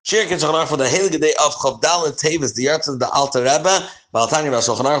Shir Shulchan for the Heilige Day of Chavdal Teves, the Yartz of the Alter Rebbe. Baltani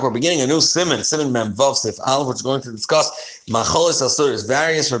Shulchan Aruch. We're beginning a new Siman Mem Vav Sif Aleph, which is going to discuss Macholis Asuris,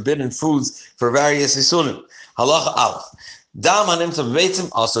 various forbidden foods for various Isunim. Halacha Aleph. Dam hanim to beitzim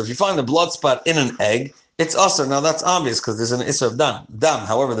also. If you find a blood spot in an egg, it's also. Now that's obvious because there's an issue of dam.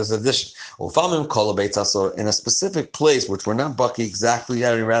 However, there's an addition. Ufamim kol beitz asor in a specific place, which we're not bucky exactly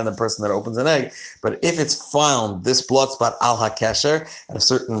every random person that opens an egg. But if it's found this blood spot al hakesher at a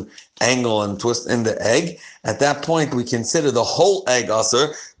certain angle and twist in the egg, at that point we consider the whole egg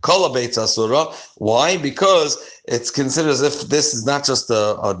asur kol beitz asura. Why? Because it's considered as if this is not just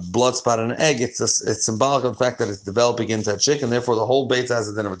a blood spot in an egg. It's symbolic of the fact that it's developing into a chick, and therefore the whole beit has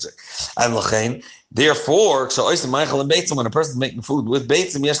a din of a chick. And l'chein, therefore, so when a person's making food with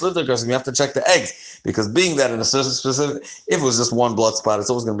beitzim, yes, you have to check the eggs, because being that in a certain specific, if it was just one blood spot,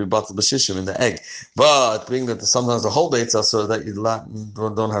 it's always going to be batal b'shishim in the egg. But being that sometimes the whole beit are so that you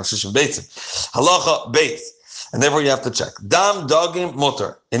don't have shishim beitzim. Halacha beit. And therefore you have to check. Dam dogim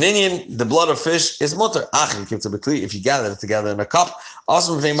mutter. In Indian, the blood of fish is mutter. If you gather it together in a cup,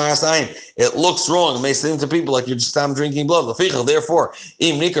 it looks wrong. It may seem to people like you're just drinking blood. Therefore,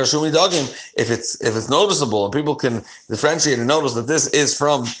 if it's noticeable and people can differentiate and notice that this is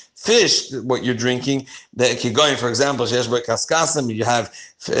from fish, what you're drinking, that you're going, for example, you have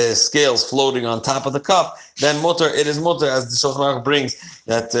scales floating on top of the cup, then mutter, it is mutter, as the Shulchan Aruch brings,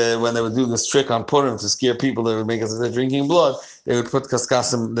 that when they would do this trick on Purim to scare people that would make us they're drinking blood, they would put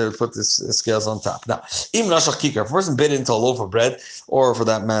kaskasim, they would put the scales on top. Now, if a person bit into a loaf of bread, or for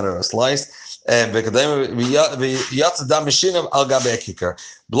that matter, a slice, blood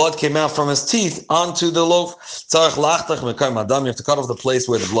came out from his teeth onto the loaf. You have to cut off the place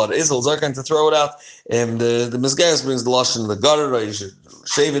where the blood is. To throw it out. And the Mizgeres brings the lashon of the gutter, or you should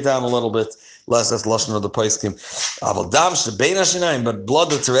shave it down a little bit. Less that's lashon of the paiskim. But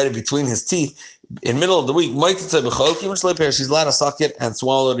blood that's already between his teeth, in middle of the week, she's allowed to suck it and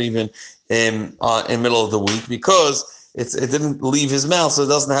swallow it even in middle of the week, because it didn't leave his mouth, so it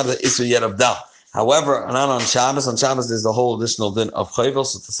doesn't have the issue yet of dam. However, not on Shabbos. On Shabbos, there's the whole additional din of chayvel,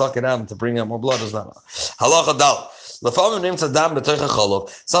 so to suck it out and to bring out more blood is not. Halacha dal.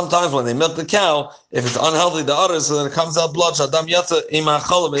 Sometimes when they milk the cow, if it's unhealthy to others, so then it comes out blood. Goes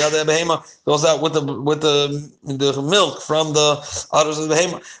out with the milk from the udders of the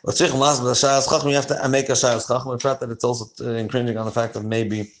behema. You have to make a shayas chacham. In fact, that it's also infringing on the fact that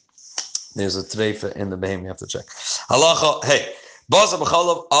maybe there's a treifa in the behema. You have to check. Halacha, hey. Basa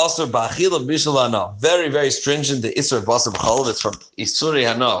b'chalav also b'achila b'ishul hana. Very, very stringent. The isur of basa b'chalav, it's from isuri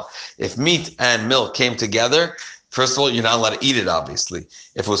hana. If meat and milk came together, first of all, you're not allowed to eat it, obviously,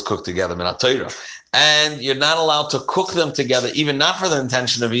 if it was cooked together, minat Torah. And you're not allowed to cook them together, even not for the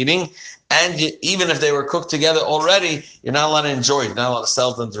intention of eating. And even if they were cooked together already, you're not allowed to enjoy it. You're not allowed to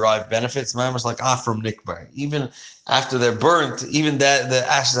sell them, derive benefits. It's like from nikbar. Even after they're burnt, even that the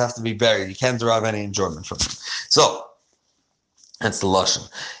ashes have to be buried. You can't derive any enjoyment from them. So, that's the lashon.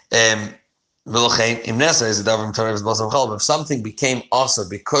 If something became also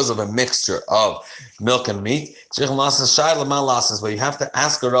because of a mixture of milk and meat, where you have to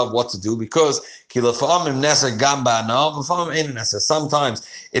ask a Rav what to do, because sometimes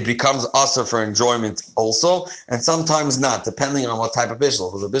it becomes also for enjoyment also, and sometimes not, depending on what type of bishul.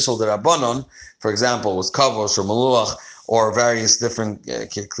 If it was a bishul derabanan, for example, was kavosh or maluach, or various different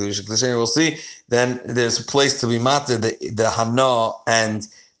we'll see, then there's a place to be matter, the hana and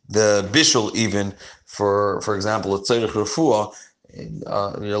the bishul even, for example, a tzorich refuah,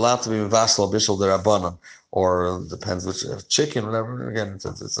 you're allowed to be mevashal bishul derabanan, or depends which chicken, whatever. Again, it's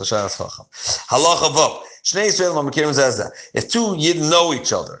a shayas chacham. Halacha vav. Shnei Yisrael ma'akirim zezda. If two Yidden know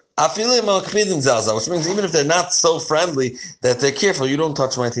each other, which means even if they're not so friendly that they're careful, you don't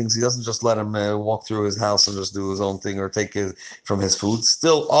touch my things. He doesn't just let him walk through his house and just do his own thing or take from his food.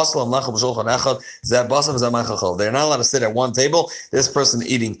 Still, they're not allowed to sit at one table. This person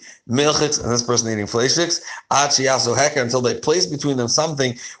eating milchiks and this person eating fleishiks until they place between them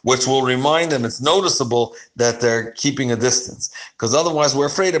something which will remind them, it's noticeable that they're keeping a distance. Because otherwise, we're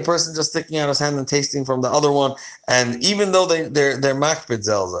afraid a person just sticking out his hand and tasting from the other one, and even though they're makpid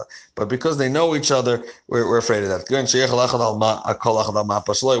zelza, but because they know each other, we're afraid of that.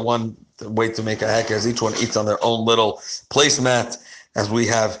 One way to make a heker is each one eats on their own little placemat, as we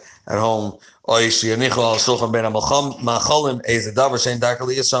have at home. Or they place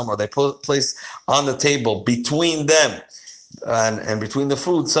on the table between them and between the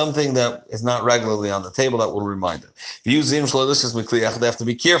food, something that is not regularly on the table that will remind it. If you use zim shlolishis mikli, they have to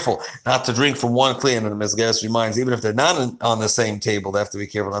be careful not to drink from one kli. And the Mizgeres reminds, even if they're not on the same table, they have to be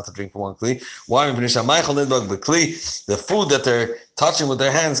careful not to drink from one kli. Why? The food that they're touching with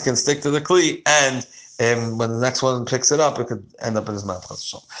their hands can stick to the kli, and when the next one picks it up, it could end up in his mouth.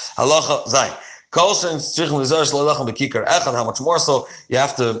 Halacha zayin. How much more so you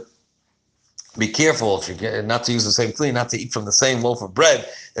have to be careful if you not to use the same kli, not to eat from the same loaf of bread.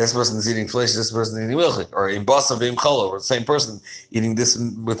 This person is eating flesh, this person is eating milchik, or in basa v'im cholo, or the same person eating this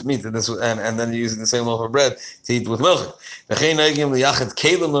with meat and this and then using the same loaf of bread to eat with milchik.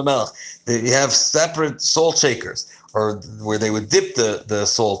 You have separate salt shakers, or where they would dip the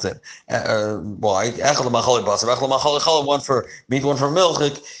salt in. Why? One for meat, one for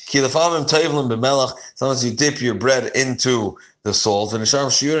milchik. Sometimes you dip your bread into the salt, and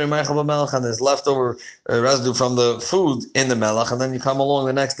there's leftover residue from the food in the melach, and then you come along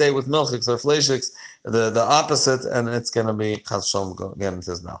the next day with milchiks or fleishiks, the opposite, and it's going to be chas shalom again into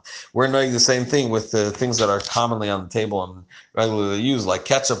his mouth. We're knowing the same thing with the things that are commonly on the table and regularly used, like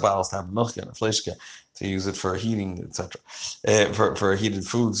ketchup bottles to have milk and a fleishke, to use it for heating, etc., for heated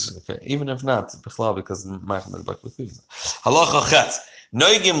foods, even if not, because halacha chet.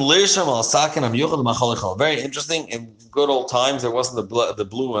 Very interesting. In good old times, there wasn't the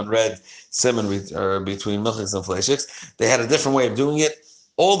blue and red simon between milchiks and fleishiks. They had a different way of doing it.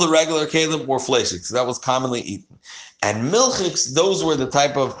 All the regular kelim were fleishiks. That was commonly eaten. And milchiks, those were the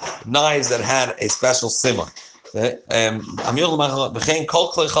type of knives that had a special simon. All the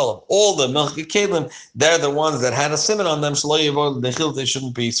milchik kelim, they're the ones that had a simon on them. They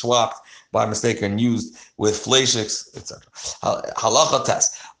shouldn't be swapped by mistake and used with fleishiks, etc. Halacha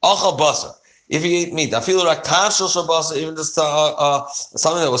test. Achal basar. If you eat meat, I feel like even just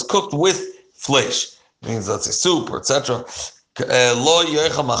something that was cooked with flesh, means that's a soup or etc.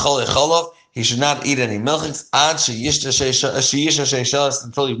 He should not eat any milchiks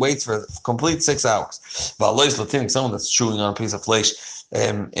until he waits for a complete 6 hours. Someone that's chewing on a piece of flesh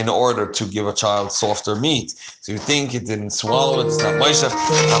in order to give a child softer meat. So you think it didn't swallow it, it's not Moshe.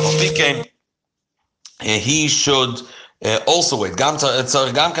 He should also wait. He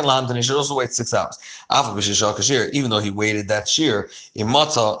should also wait 6 hours. Even though he waited that shear, if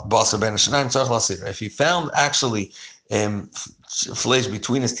he found actually flesh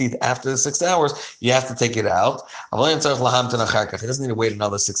between his teeth after the 6 hours, you have to take it out. He doesn't need to wait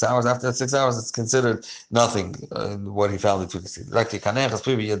another 6 hours. After that 6 hours, it's considered nothing, what he found between his teeth. That's the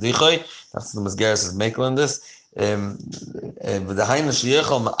Mizgeres is making on this.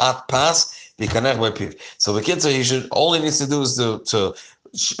 So the kid said he should, all he needs to do is to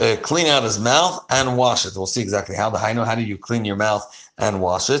clean out his mouth and wash it. We'll see exactly how. How do you clean your mouth and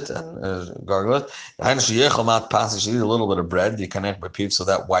wash it and gargle it? You should eat a little bit of bread, so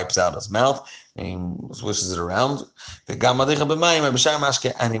that wipes out his mouth and he swishes it around. And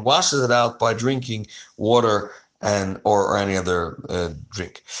he washes it out by drinking water or any other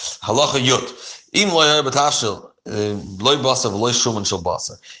drink. Halacha yud. If what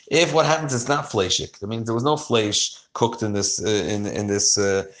happens is not fleshik, that means there was no flesh cooked in this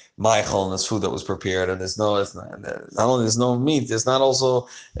maichel, in this food that was prepared, and not only there's no meat, there's not also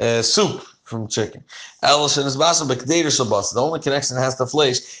soup from chicken. The only connection it has to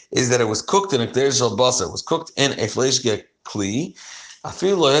flesh is that it was cooked in a k'dei shel basar. It was cooked in a fleshke kli.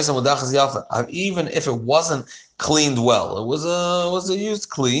 Even if it wasn't cleaned well, it was a used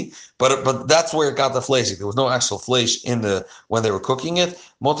kli, but that's where it got the flesh. There was no actual flesh when they were cooking it.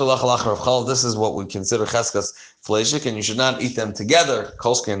 This is what we consider cheskas fleshik, and you should not eat them together.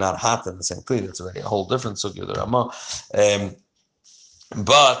 Kolske are not hot in the same kli. That's already a whole different sugya.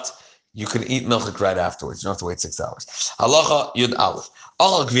 But you can eat milchik right afterwards. You don't have to wait 6 hours. Halacha yud aleph.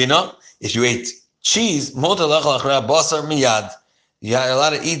 If you ate cheese, basar miyad. You're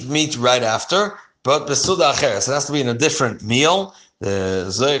allowed to eat meat right after, but besuda acheres. It has to be in a different meal. The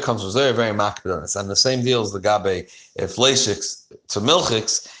zoy comes from zoy, very makbid on this. And the same deal as the gabe fleishiks to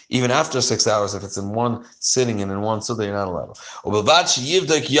milchiks, even after 6 hours, if it's in one sitting and in one suda, you're not allowed. You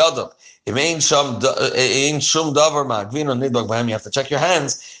have to check your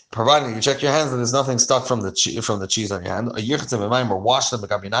hands. Provided you check your hands and there's nothing stuck from the cheese on your hand, or wash them. You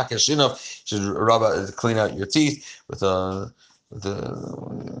should clean out your teeth with a.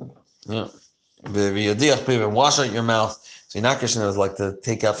 Wash out your mouth. So you're not Krishna is like to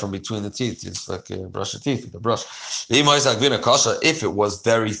take out from between the teeth. It's like brush your teeth with a brush. If it was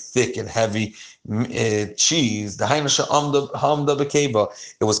very thick and heavy cheese, it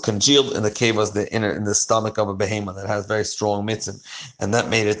was congealed in the kevas, the inner in the stomach of a behemoth that has very strong mitzvah, and that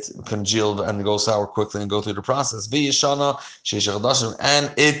made it congealed and go sour quickly and go through the process.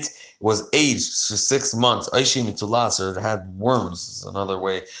 And it was aged for 6 months. Or it had worms. This is another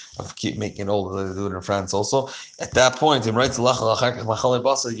way of keep making it older. They do it in France also. At that point, in right to you want to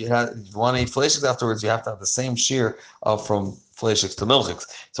eat fleshix afterwards, you have to have the same shear of from fleshix to milchix.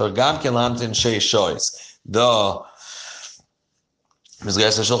 So gam kelamtin shei shois. The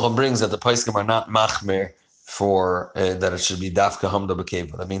Mizgais Shulchan brings that the Paiskim are not machmer for that it should be dafka hamda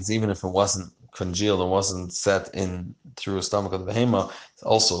b'keva. That means even if it wasn't congealed and wasn't set in through a stomach of the behema,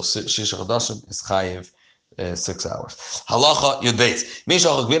 also shisha chodashim is chayiv 6 hours. Halacha yudbeit.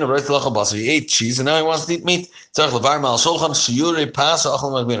 Mishach gvina b'reit halacha basar. He ate cheese and now he wants to eat meat. Tzarich levar mal shulchan shiuri pas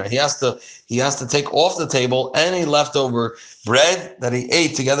achal magvina. He has to take off the table any leftover bread that he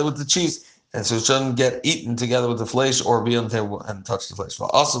ate together with the cheese. And so it shouldn't get eaten together with the flesh or be on the table and touch the flesh. You're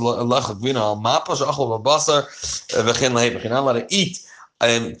not allowed to eat.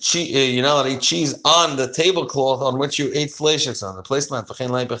 You're not allowed to eat cheese on the tablecloth on which you ate flesh on the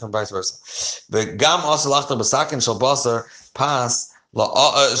placemat, and vice versa. The gam also basakin shal basar pass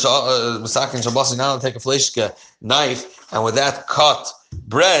basakin shal basar. You're not allowed to take a flesh knife and with that cut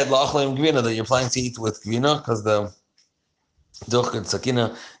bread that you're planning to eat with gvina because the duch and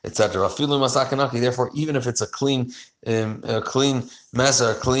sakina, etc. Therefore, even if it's a clean mess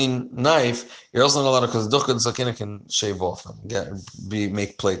or a clean knife, you're also not allowed because duch and sakina can shave off and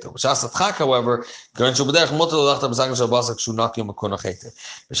make plate. However,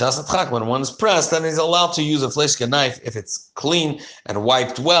 when one is pressed, then he's allowed to use a fleshka knife if it's clean and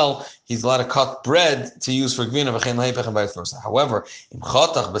wiped well. He's allowed to cut bread to use for gvina and vice versa. However, he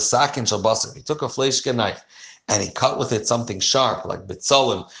took a fleshka knife and he cut with it something sharp like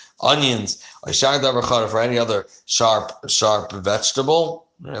bitzolim, onions, or for any other sharp vegetable,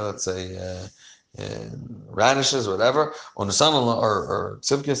 let's say radishes, whatever, or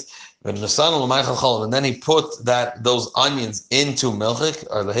tzivkis, and then he put those onions into milchik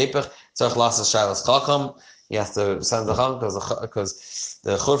or the hepech. He has to send the chacham because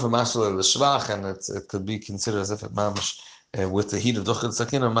the churfa mashal the shvach, and it could be considered as if it mamish. With the heat of duchad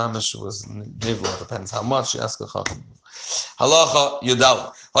sakina, mamish was nivla. Depends how much. You ask a chacham. Halacha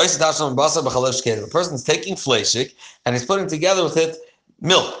yudal. The person is taking fleshik and he's putting together with it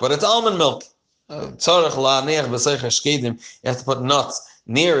milk, but it's almond milk. You have to put nuts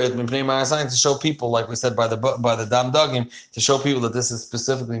near it to show people, like we said by the dam dagim, to show people that this is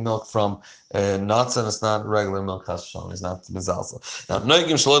specifically milk from nuts and it's not regular milk. It's not mizalsa. Now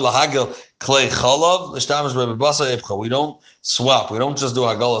we don't swap. We don't just do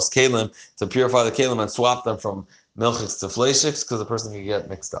hagalas kalim to purify the kalim and swap them from milchiks to fleshiks because the person can get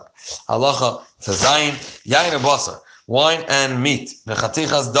mixed up. Halacha tazayin yain basar, wine and meat,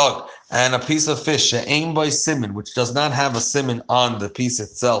 v'chatichas dog, and a piece of fish, she'ein by simin, which does not have a simin on the piece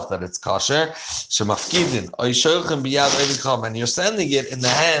itself that it's kosher, shemafkidin, oishoichem biyad evikam, and you're sending it in the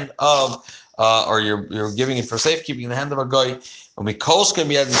hand of, or you're giving it for safekeeping in the hand of a guy. And we koshkem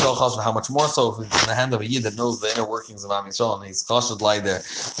biyad yisrael chashuv. How much more so if it's in the hand of a yid that knows the inner workings of Am Yisrael, and he's chashuv lie there.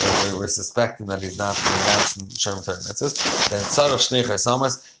 We're suspecting that he's not in Sherm Torah. That's it. Then tzarach shnei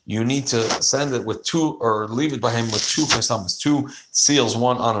chesamas. You need to send it with two, or leave it by him with two chesamas, two seals,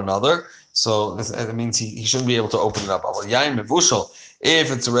 one on another. So it means he shouldn't be able to open it up. Yain mevushal.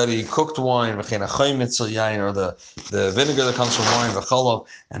 If it's already cooked wine, or the vinegar that comes from wine,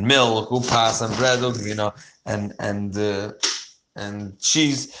 and milk, upas, and bread, and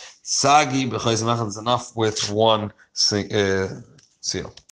cheese, sagi, is enough with one seal.